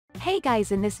Hey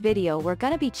guys, in this video we're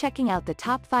gonna be checking out the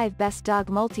top 5 best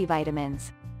dog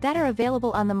multivitamins that are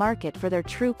available on the market for their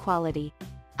true quality.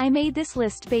 I made this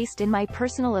list based in my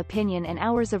personal opinion and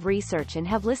hours of research and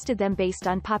have listed them based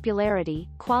on popularity,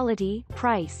 quality,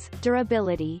 price,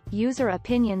 durability, user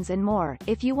opinions and more.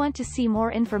 If you want to see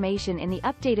more information in the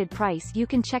updated price, you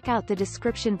can check out the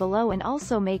description below and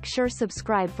also make sure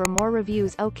subscribe for more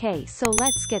reviews. Okay, so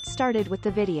let's get started with the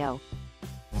video.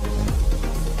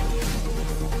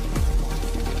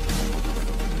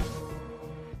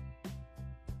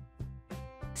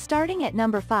 Starting at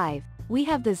number 5, we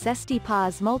have the Zesty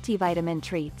Paws multivitamin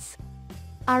treats.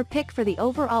 Our pick for the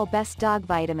overall best dog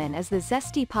vitamin is the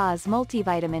Zesty Paws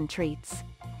multivitamin treats.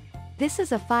 This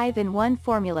is a 5-in-1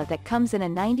 formula that comes in a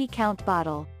 90-count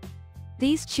bottle.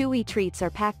 These chewy treats are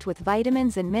packed with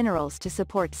vitamins and minerals to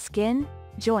support skin,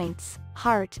 joints,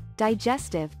 heart,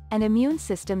 digestive, and immune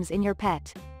systems in your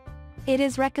pet. It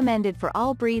is recommended for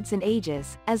all breeds and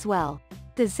ages, as well.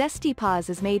 The Zesty Paws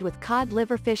is made with cod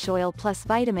liver fish oil plus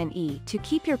vitamin E to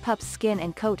keep your pup's skin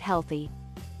and coat healthy.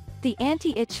 The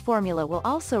anti-itch formula will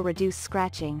also reduce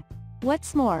scratching.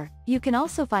 What's more, you can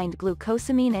also find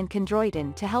glucosamine and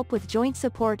chondroitin to help with joint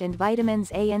support and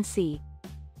vitamins A and C.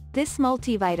 This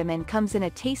multivitamin comes in a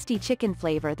tasty chicken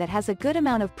flavor that has a good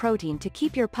amount of protein to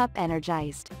keep your pup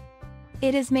energized.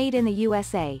 It is made in the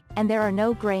USA, and there are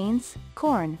no grains,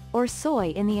 corn, or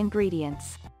soy in the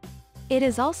ingredients. It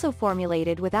is also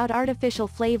formulated without artificial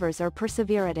flavors or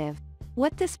preservative.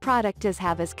 What this product does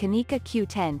have is Canica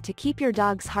Q10 to keep your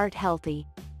dog's heart healthy.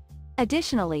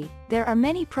 Additionally, there are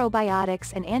many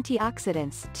probiotics and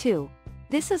antioxidants, too.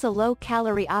 This is a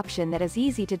low-calorie option that is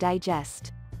easy to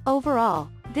digest. Overall,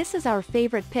 this is our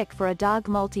favorite pick for a dog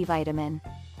multivitamin.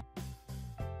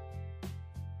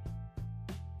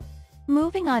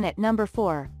 Moving on at number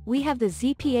 4, we have the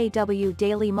ZPAW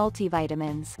Daily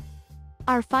Multivitamins.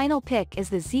 Our final pick is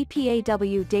the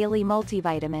ZPAW Daily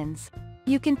Multivitamins.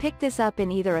 You can pick this up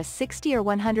in either a 60 or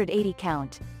 180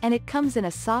 count, and it comes in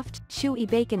a soft, chewy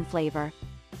bacon flavor.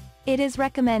 It is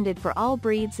recommended for all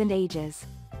breeds and ages.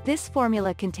 This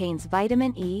formula contains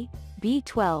vitamin E,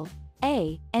 B12,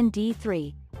 A, and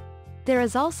D3. There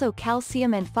is also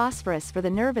calcium and phosphorus for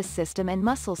the nervous system and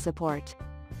muscle support.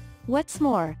 What's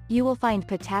more, you will find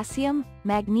potassium,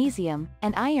 magnesium,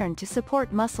 and iron to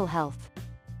support muscle health.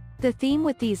 The theme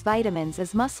with these vitamins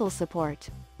is muscle support.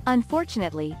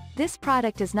 Unfortunately, this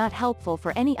product is not helpful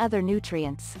for any other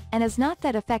nutrients, and is not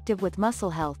that effective with muscle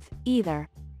health, either.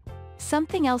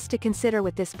 Something else to consider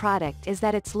with this product is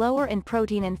that it's lower in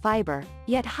protein and fiber,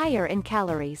 yet higher in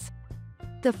calories.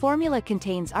 The formula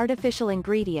contains artificial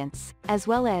ingredients, as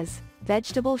well as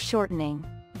vegetable shortening,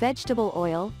 vegetable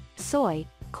oil, soy,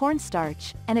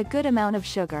 cornstarch, and a good amount of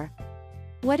sugar.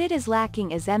 What it is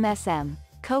lacking is MSM,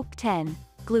 CoQ10,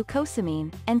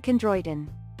 glucosamine, and chondroitin.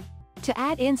 To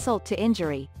add insult to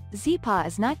injury, ZPAW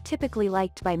is not typically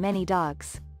liked by many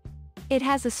dogs. It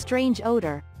has a strange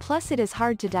odor, plus it is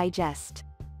hard to digest.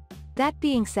 That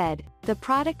being said, the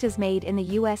product is made in the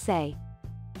USA.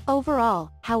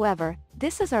 Overall, however,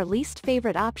 this is our least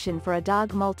favorite option for a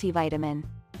dog multivitamin.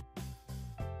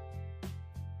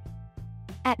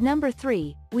 At number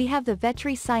 3, we have the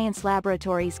VetriScience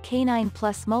Laboratories Canine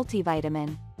Plus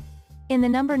Multivitamin. In the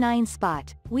number 9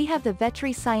 spot, we have the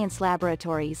VetriScience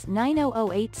Laboratories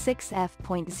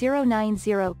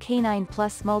 90086F.090 Canine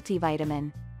Plus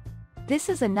Multivitamin. This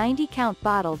is a 90-count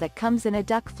bottle that comes in a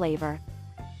duck flavor.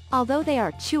 Although they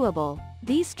are chewable,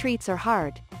 these treats are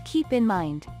hard, keep in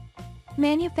mind.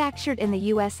 Manufactured in the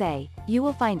USA, you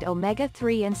will find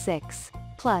omega-3 and 6,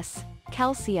 plus,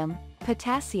 calcium,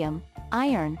 potassium,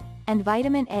 iron, and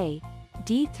vitamin A,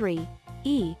 D3,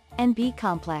 E, and B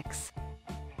complex.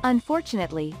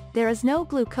 Unfortunately, there is no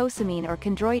glucosamine or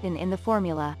chondroitin in the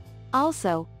formula.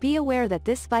 Also, be aware that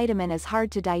this vitamin is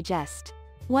hard to digest.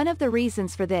 One of the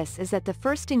reasons for this is that the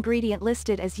first ingredient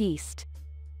listed is yeast.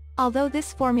 Although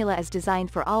this formula is designed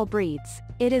for all breeds,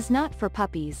 it is not for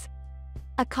puppies.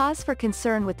 A cause for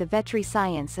concern with the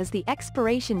VetriScience is the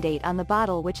expiration date on the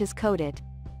bottle, which is coded.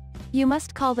 You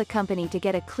must call the company to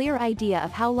get a clear idea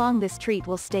of how long this treat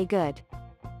will stay good.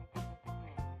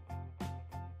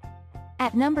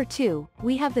 At number 2,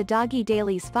 we have the Doggie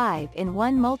Dailies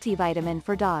 5-in-1 Multivitamin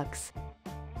for dogs.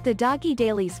 The Doggie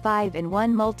Dailies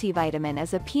 5-in-1 Multivitamin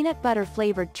is a peanut butter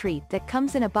flavored treat that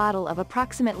comes in a bottle of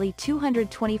approximately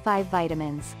 225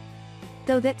 vitamins.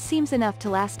 Though that seems enough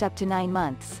to last up to 9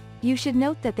 months, you should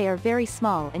note that they are very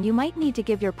small and you might need to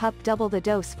give your pup double the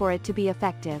dose for it to be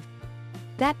effective.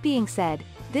 That being said,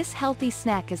 this healthy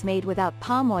snack is made without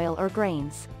palm oil or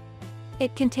grains.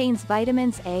 It contains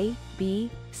vitamins A, B,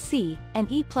 C, and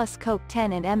E plus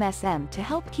CoQ10 and MSM to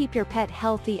help keep your pet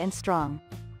healthy and strong.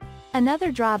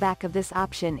 Another drawback of this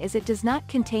option is it does not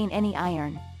contain any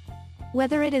iron.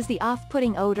 Whether it is the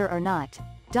off-putting odor or not,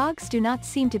 dogs do not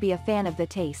seem to be a fan of the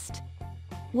taste.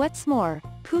 What's more,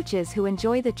 pooches who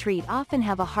enjoy the treat often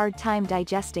have a hard time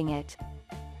digesting it.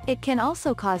 It can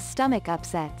also cause stomach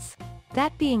upsets.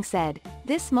 That being said,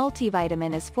 this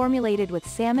multivitamin is formulated with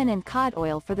salmon and cod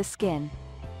oil for the skin.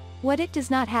 What it does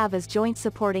not have is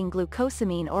joint-supporting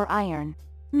glucosamine or iron.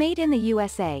 Made in the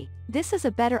USA, this is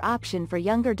a better option for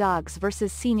younger dogs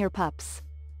versus senior pups.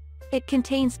 It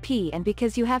contains P, and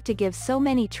because you have to give so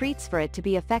many treats for it to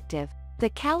be effective, the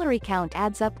calorie count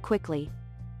adds up quickly.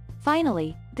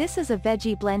 Finally, this is a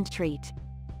veggie blend treat.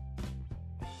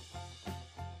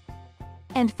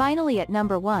 And finally at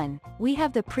number 1, we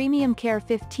have the Premium Care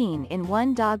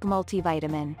 15-in-1 Dog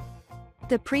Multivitamin.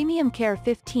 The Premium Care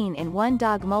 15-in-1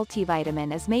 Dog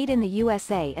Multivitamin is made in the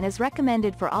USA and is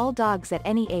recommended for all dogs at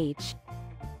any age.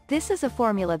 This is a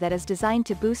formula that is designed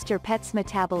to boost your pet's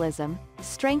metabolism,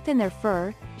 strengthen their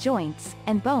fur, joints,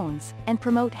 and bones, and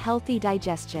promote healthy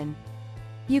digestion.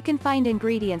 You can find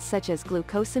ingredients such as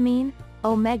glucosamine,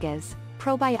 omegas,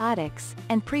 probiotics,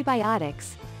 and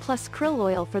prebiotics, plus krill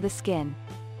oil for the skin.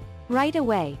 Right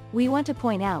away, we want to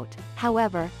point out,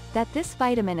 however, that this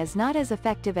vitamin is not as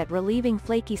effective at relieving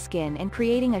flaky skin and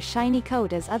creating a shiny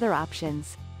coat as other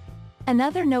options.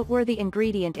 Another noteworthy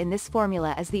ingredient in this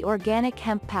formula is the organic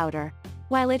hemp powder.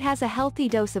 While it has a healthy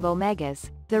dose of omegas,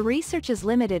 the research is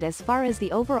limited as far as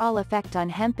the overall effect on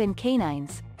hemp in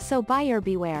canines, so buyer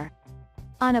beware.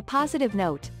 On a positive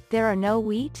note, there are no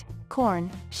wheat,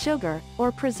 corn, sugar,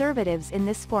 or preservatives in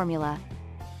this formula.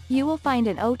 You will find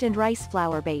an oat and rice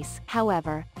flour base,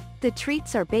 however. The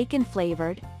treats are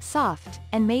bacon-flavored, soft,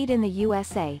 and made in the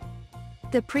USA.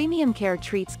 The Premium Care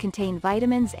treats contain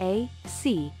vitamins A,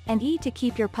 C, and E to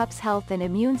keep your pup's health and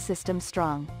immune system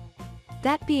strong.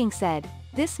 That being said,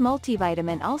 this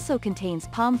multivitamin also contains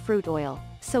palm fruit oil,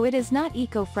 so it is not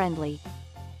eco-friendly.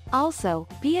 Also,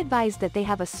 be advised that they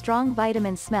have a strong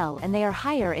vitamin smell and they are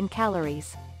higher in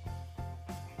calories.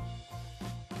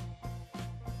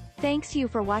 Thanks you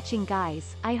for watching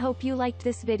guys, I hope you liked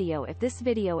this video. If this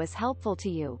video is helpful to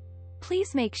you,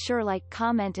 please make sure like,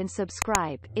 comment and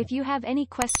subscribe. If you have any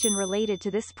question related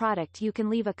to this product you can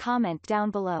leave a comment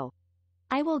down below.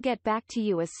 I will get back to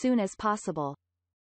you as soon as possible.